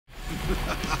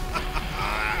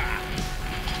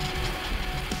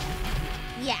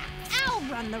Yeah, I'll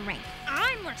run the rink.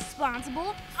 I'm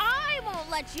responsible. I won't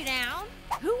let you down.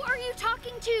 Who are you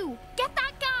talking to? Get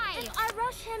that guy! If I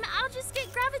rush him, I'll just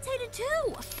get gravitated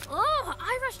too. Oh,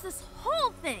 I rushed this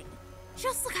whole thing.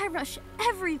 Just like I rush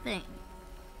everything.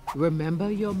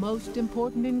 Remember your most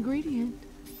important ingredient.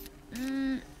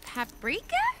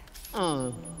 Paprika?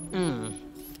 Oh.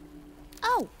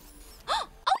 Oh,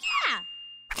 yeah!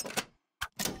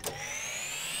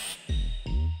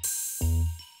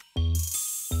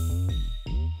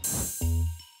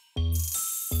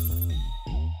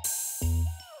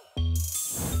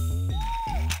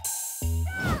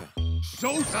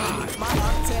 Showtime! My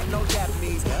architect, no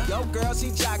Japanese. Yo, girl,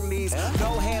 she Japanese.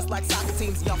 No hands like soccer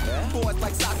teams. Young boys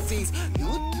like Socrates. You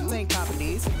ain't copying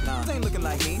these. Nah, ain't looking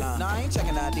like me. Nah, I ain't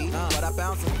checking ID. But I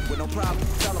bounce it with no problem.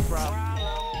 Tell them, bro.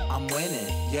 I'm winning.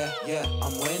 Yeah,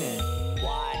 I'm winning.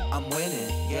 Why? I'm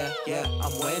winning. Yeah,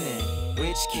 I'm winning.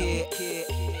 Rich kid,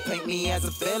 paint me as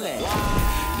a villain.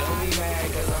 Why? Don't be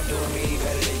mad cause I'm doing me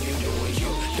better than you doing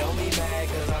you. Don't be mad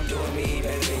cause I'm doing me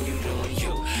better than you doing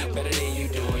you. Better than you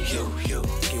doing you.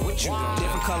 Get what you want.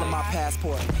 Different color my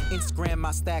passport. Instagram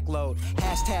my stack load.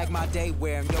 Hashtag my day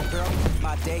wear. Yo girl,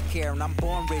 my daycare. And I'm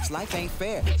born rich, life ain't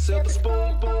fair. Silver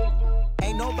spoon, boom.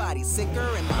 Ain't nobody sicker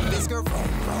in my Fisker.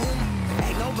 Vroom.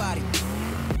 Ain't nobody.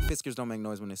 Fiskers don't make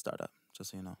noise when they start up,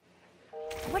 just so you know.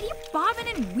 What are you bobbing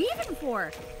and weaving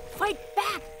for? Fight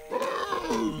back!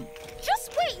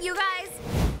 Just wait, you guys!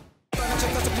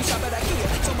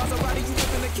 So Maserati, you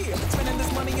live in the Kia. Spending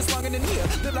this money is longer than here.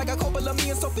 Live like a Coppola, me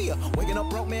and Sophia. Waking up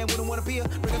broke, man, wouldn't want to be a.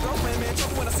 Bring a girlfriend, man,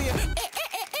 trouble when I see her.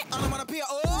 I don't want to be a.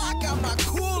 Oh, I got my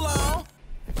cool on.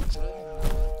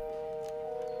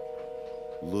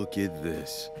 Look at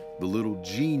this. The little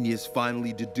genius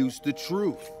finally deduced the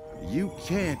truth. You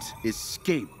can't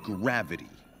escape gravity.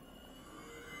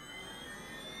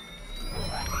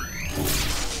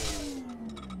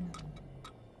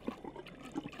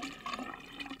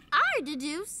 I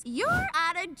deduce you're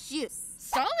out of juice.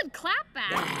 Solid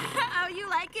clapback. Oh, you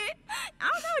like it? I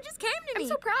don't know, it just came to me. I'm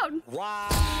so proud. Why?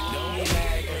 Don't be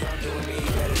mad cause I'm doing me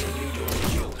better than you doing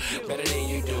you. Better than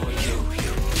you doing you.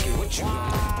 Get what you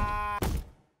want.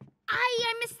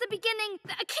 I missed the beginning.